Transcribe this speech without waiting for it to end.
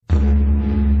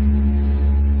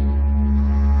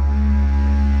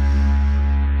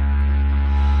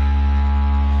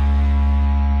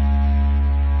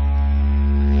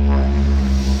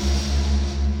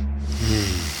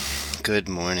Good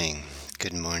morning.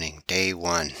 Good morning. Day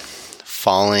 1,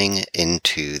 falling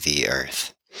into the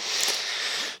earth.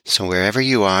 So wherever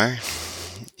you are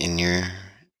in your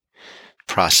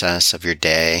process of your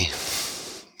day,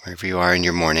 wherever you are in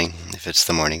your morning, if it's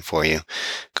the morning for you,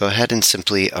 go ahead and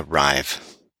simply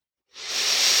arrive.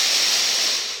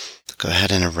 Go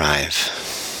ahead and arrive.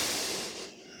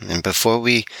 And before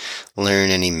we learn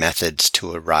any methods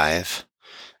to arrive,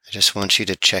 I just want you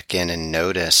to check in and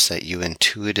notice that you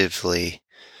intuitively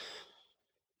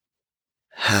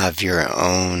have your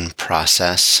own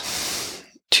process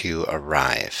to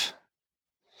arrive.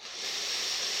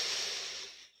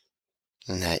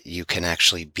 And that you can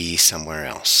actually be somewhere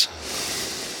else.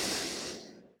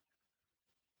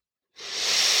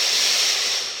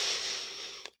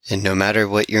 And no matter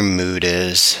what your mood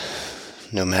is,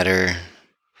 no matter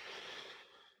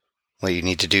what you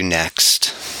need to do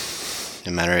next,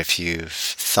 no matter if you've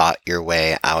thought your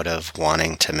way out of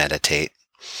wanting to meditate,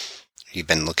 you've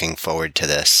been looking forward to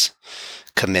this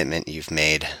commitment you've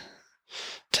made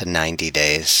to 90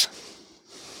 days,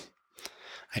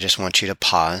 I just want you to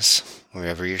pause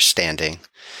wherever you're standing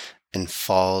and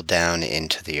fall down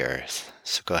into the earth.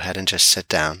 So go ahead and just sit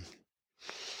down.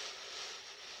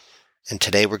 And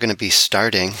today we're going to be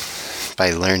starting by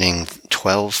learning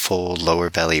 12-fold lower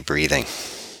belly breathing.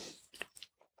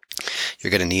 You're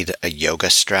going to need a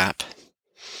yoga strap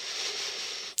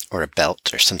or a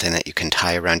belt or something that you can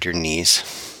tie around your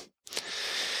knees.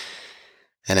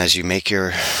 And as you make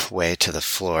your way to the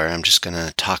floor, I'm just going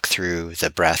to talk through the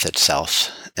breath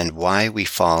itself and why we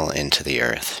fall into the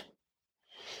earth.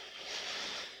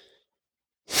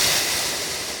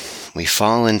 We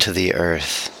fall into the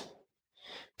earth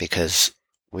because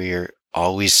we're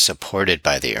always supported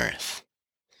by the earth.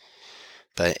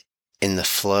 But in the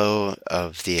flow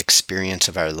of the experience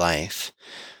of our life,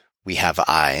 we have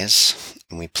eyes,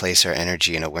 and we place our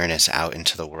energy and awareness out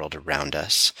into the world around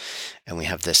us. And we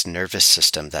have this nervous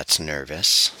system that's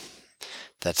nervous,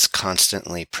 that's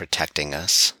constantly protecting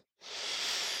us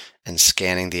and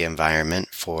scanning the environment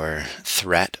for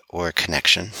threat or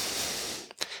connection.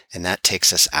 And that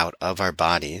takes us out of our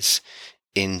bodies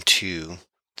into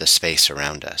the space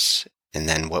around us. And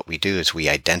then what we do is we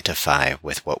identify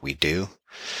with what we do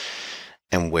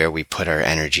and where we put our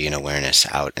energy and awareness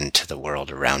out into the world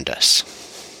around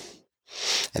us.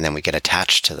 And then we get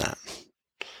attached to that,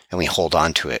 and we hold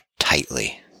on to it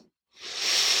tightly.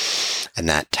 And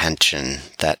that tension,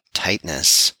 that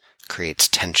tightness, creates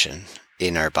tension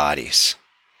in our bodies.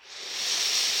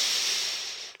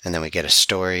 And then we get a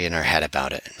story in our head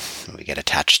about it, and we get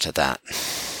attached to that.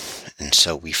 And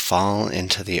so we fall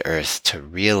into the earth to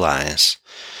realize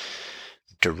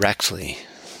directly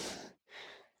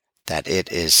that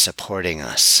it is supporting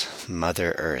us,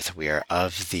 Mother Earth. We are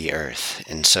of the earth.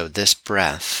 And so this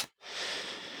breath,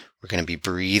 we're going to be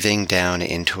breathing down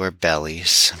into our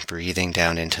bellies, breathing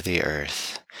down into the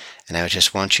earth. And I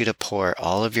just want you to pour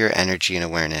all of your energy and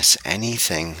awareness,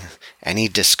 anything, any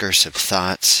discursive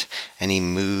thoughts, any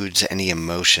moods, any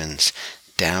emotions,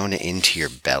 down into your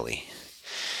belly.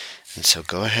 And so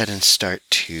go ahead and start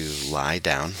to lie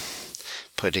down,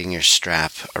 putting your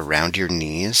strap around your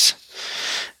knees.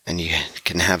 And you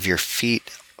can have your feet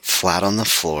flat on the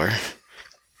floor.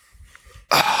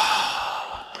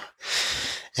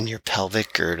 And your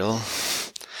pelvic girdle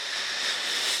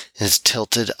is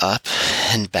tilted up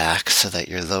and back so that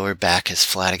your lower back is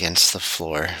flat against the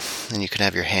floor. And you can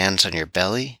have your hands on your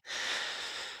belly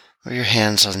or your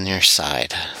hands on your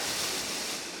side.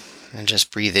 And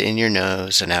just breathe in your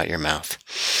nose and out your mouth.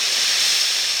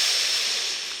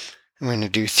 And we're going to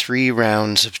do 3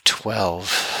 rounds of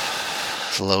 12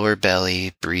 lower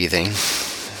belly breathing.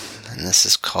 And this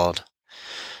is called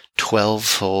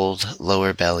 12-fold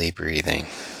lower belly breathing.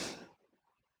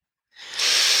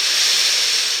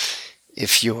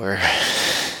 If your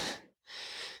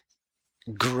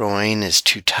groin is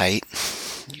too tight,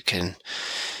 you can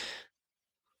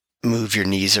move your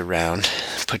knees around,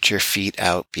 put your feet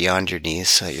out beyond your knees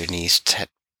so that your knees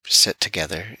sit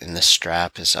together and the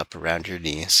strap is up around your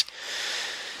knees.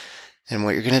 And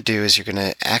what you're going to do is you're going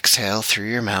to exhale through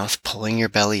your mouth, pulling your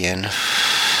belly in,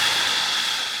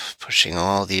 pushing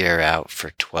all the air out for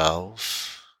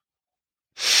 12,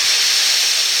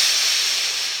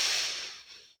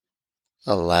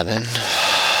 11,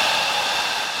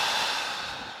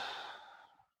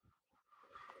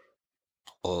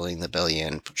 pulling the belly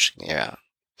in, pushing the air out,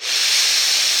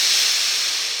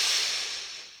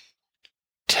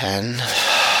 10,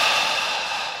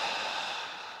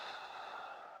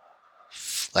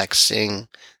 flexing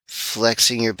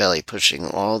your belly, pushing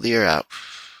all the air out,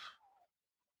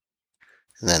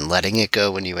 and then letting it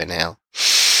go when you inhale.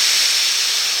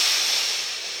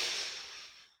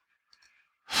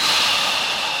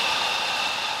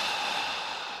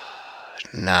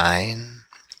 9,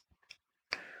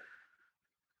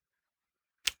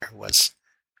 or was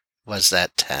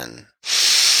that 10?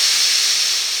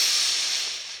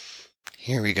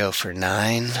 Here we go for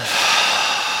 9.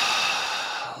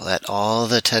 Let all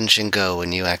the tension go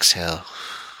when you exhale,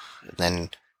 and then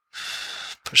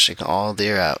pushing all the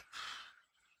air out.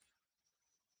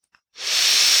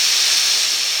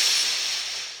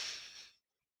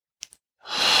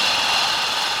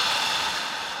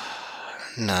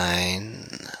 9.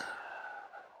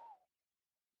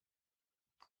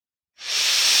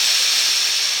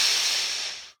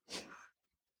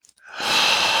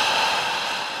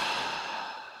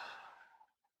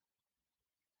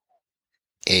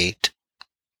 8.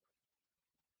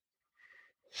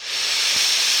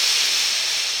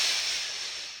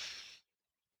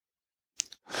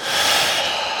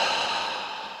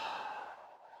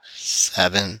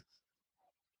 7.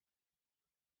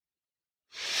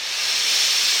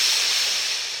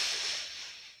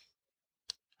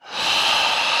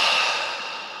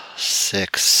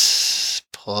 6.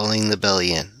 Pulling the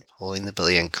belly in,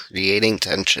 creating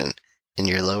tension in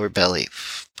your lower belly,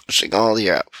 pushing all the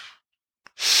air out.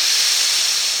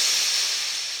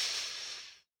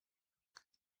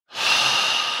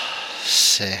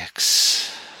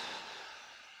 6.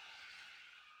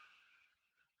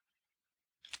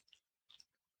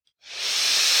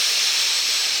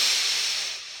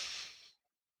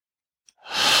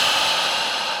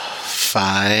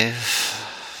 5.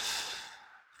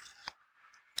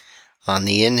 On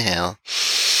the inhale,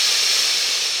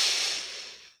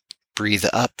 breathe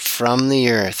up from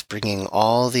the earth, bringing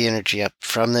all the energy up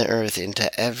from the earth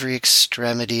into every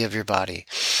extremity of your body.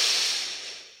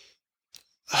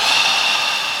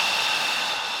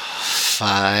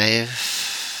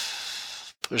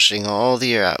 5. Pushing all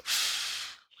the air out.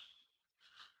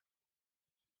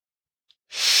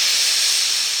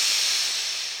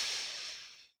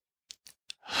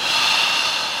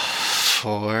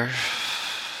 4.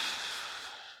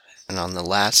 And on the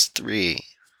last 3,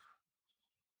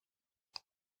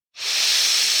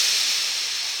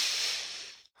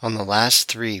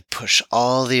 push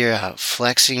all the air out,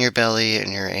 flexing your belly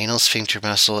and your anal sphincter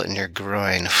muscle and your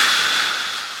groin.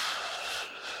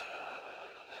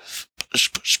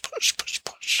 Push, push, push, push,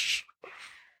 push.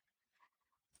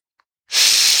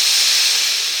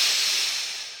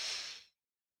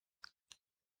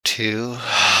 2.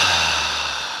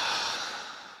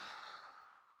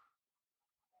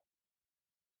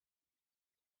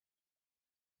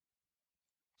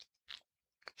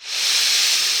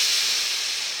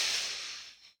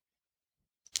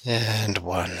 And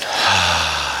 1.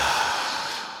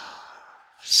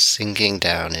 Sinking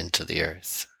down into the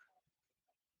earth.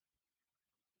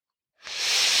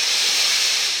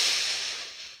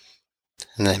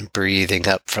 And then breathing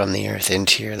up from the earth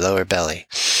into your lower belly.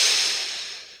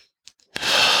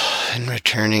 And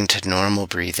returning to normal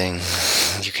breathing,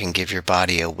 you can give your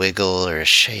body a wiggle or a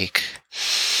shake.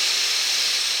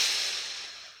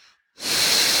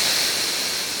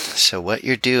 So what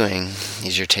you're doing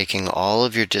is you're taking all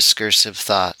of your discursive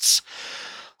thoughts,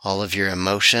 all of your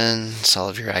emotions, all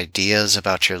of your ideas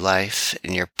about your life,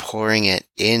 and you're pouring it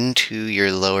into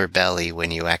your lower belly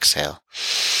when you exhale.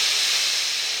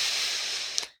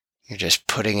 You're just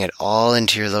putting it all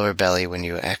into your lower belly when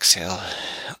you exhale.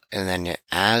 And then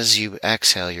as you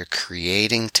exhale, you're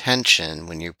creating tension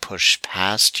when you push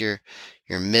past your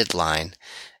midline,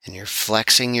 and you're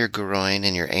flexing your groin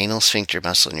and your anal sphincter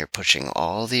muscle, and you're pushing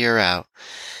all the air out.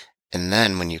 And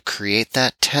then when you create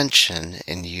that tension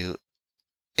and you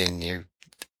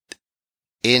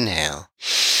inhale,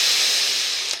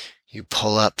 you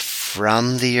pull up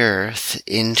from the earth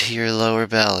into your lower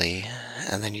belly,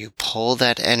 and then you pull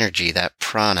that energy, that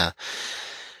prana,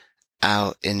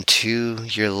 out into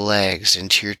your legs,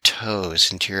 into your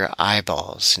toes, into your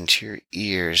eyeballs, into your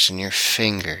ears and your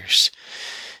fingers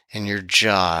and your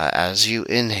jaw as you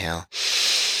inhale.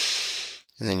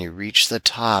 And then you reach the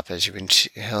top as you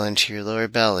inhale into your lower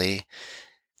belly,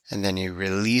 and then you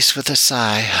release with a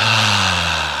sigh.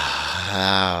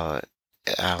 Out.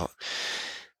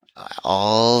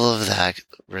 All of that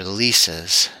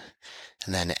releases,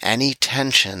 and then any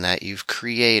tension that you've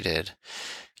created,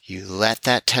 you let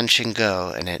that tension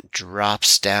go, and it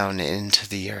drops down into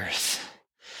the earth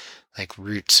like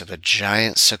roots of a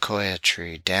giant sequoia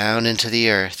tree down into the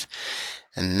earth.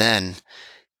 And then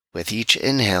with each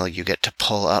inhale, you get to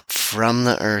pull up from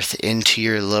the earth into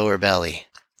your lower belly.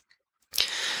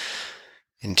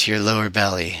 And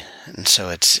so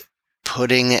it's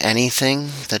putting anything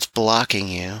that's blocking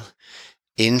you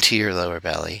into your lower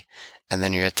belly. And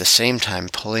then you're at the same time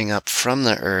pulling up from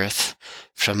the earth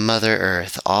from Mother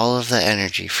Earth, all of the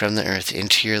energy from the earth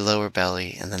into your lower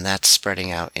belly, and then that's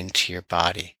spreading out into your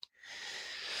body.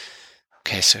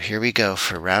 Okay, so here we go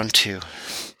for round 2.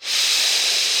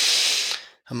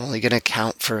 I'm only going to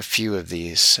count for a few of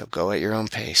these, so go at your own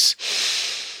pace.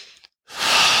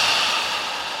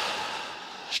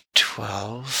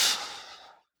 12.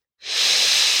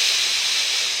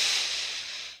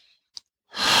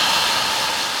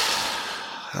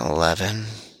 11.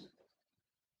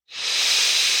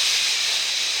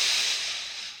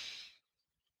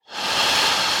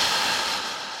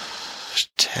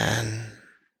 10.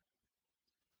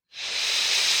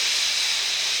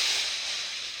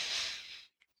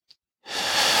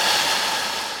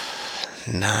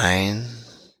 9.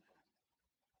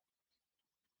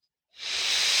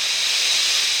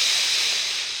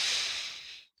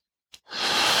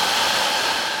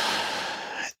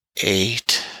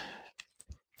 8.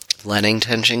 Letting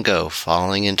tension go,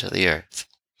 falling into the earth.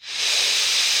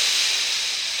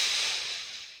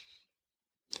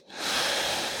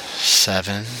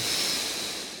 7.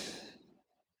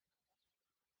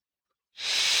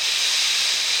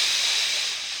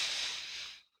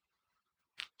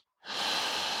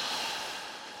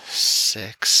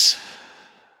 6.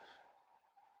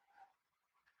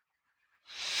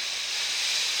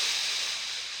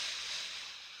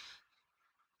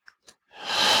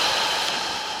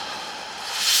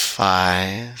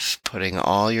 5. Putting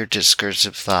all your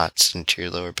discursive thoughts into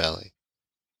your lower belly.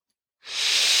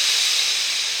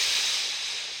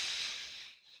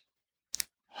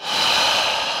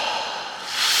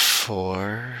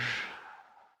 4.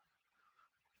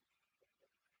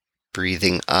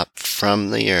 Breathing up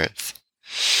from the earth.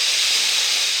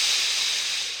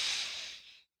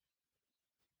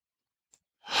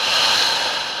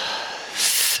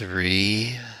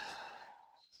 3.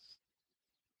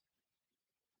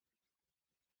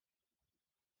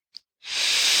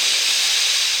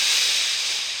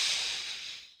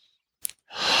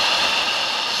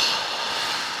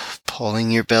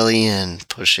 'Pulling your belly in,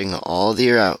 pushing all the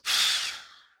air out.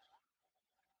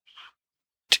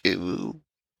 2.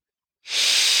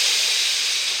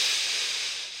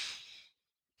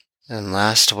 And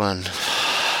last one.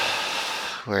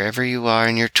 Wherever you are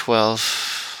in your 12.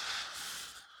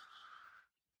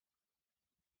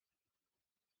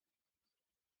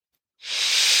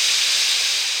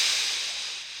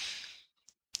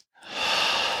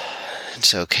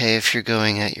 It's okay if you're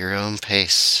going at your own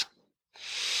pace.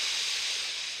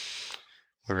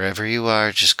 Wherever you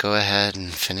are, just go ahead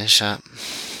and finish up,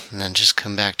 and then just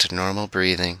come back to normal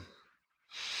breathing.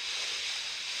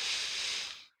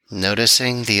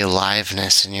 Noticing the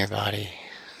aliveness in your body.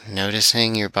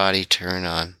 Noticing your body turn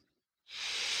on.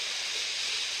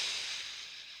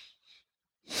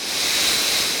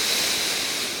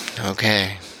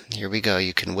 Okay, here we go.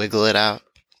 You can wiggle it out.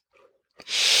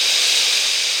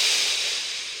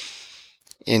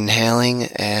 Inhaling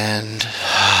and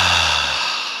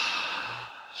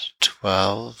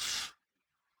 12.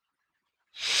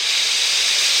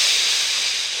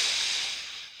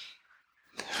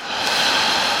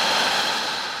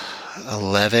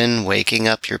 11. Waking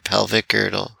up your pelvic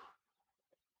girdle.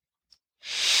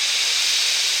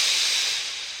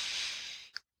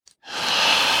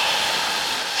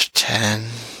 10.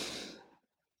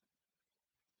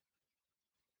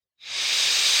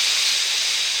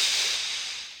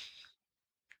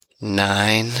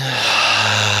 9.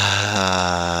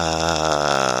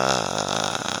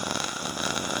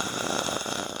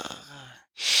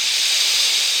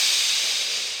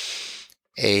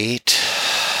 8.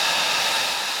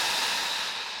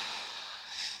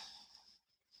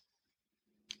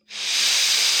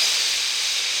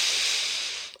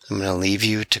 'I'm going to leave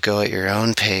you to go at your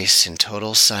own pace in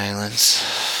total silence.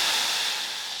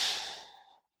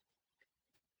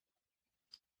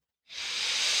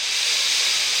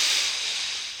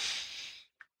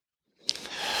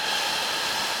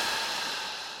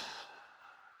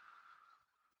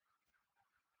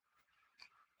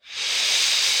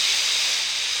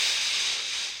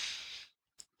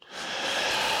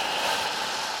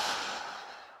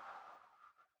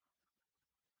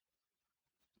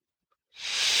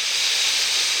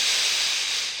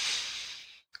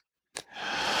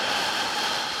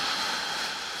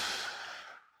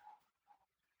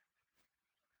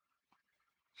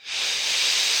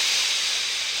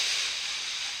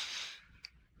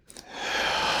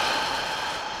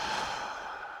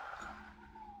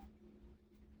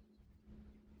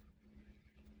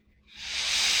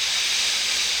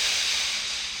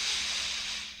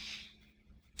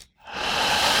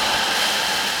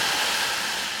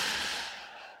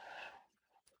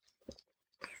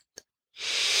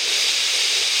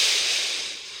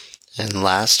 And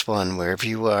last one, wherever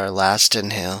you are, last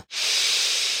inhale.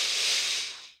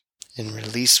 And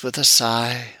release with a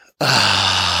sigh.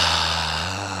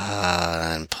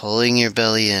 And pulling your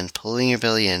belly in,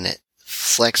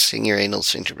 flexing your anal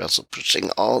sphincter muscle,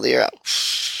 pushing all the air out.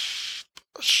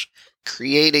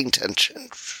 Creating tension.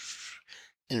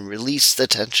 And release the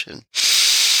tension.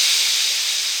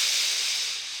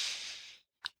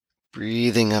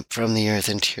 Breathing up from the earth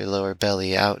into your lower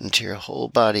belly, out into your whole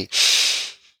body.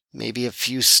 Maybe a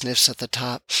few sniffs at the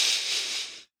top.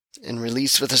 And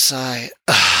release with a sigh.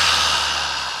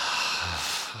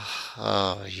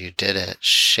 Oh, you did it.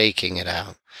 Shaking it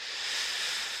out.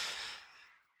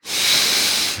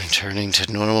 Returning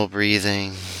to normal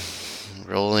breathing.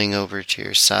 Rolling over to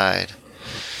your side.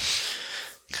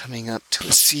 Coming up to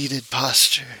a seated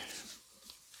posture.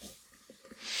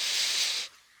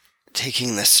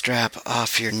 Taking the strap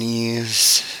off your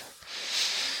knees.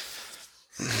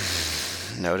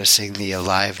 Noticing the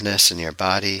aliveness in your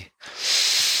body.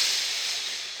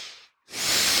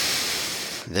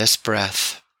 This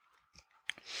breath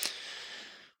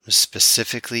was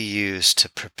specifically used to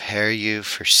prepare you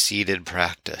for seated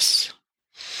practice.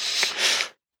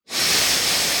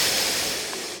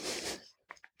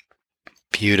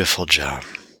 Beautiful job.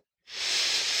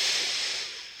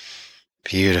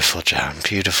 Beautiful job.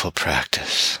 Beautiful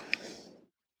practice.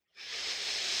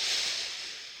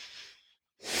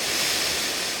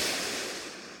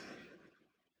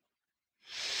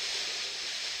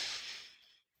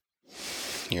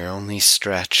 Your only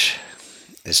stretch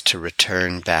is to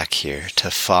return back here, to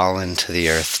fall into the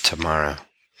earth tomorrow.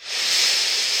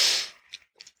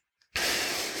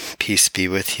 Peace be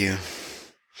with you,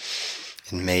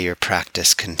 and may your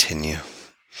practice continue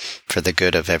for the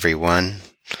good of everyone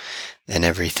and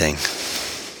everything.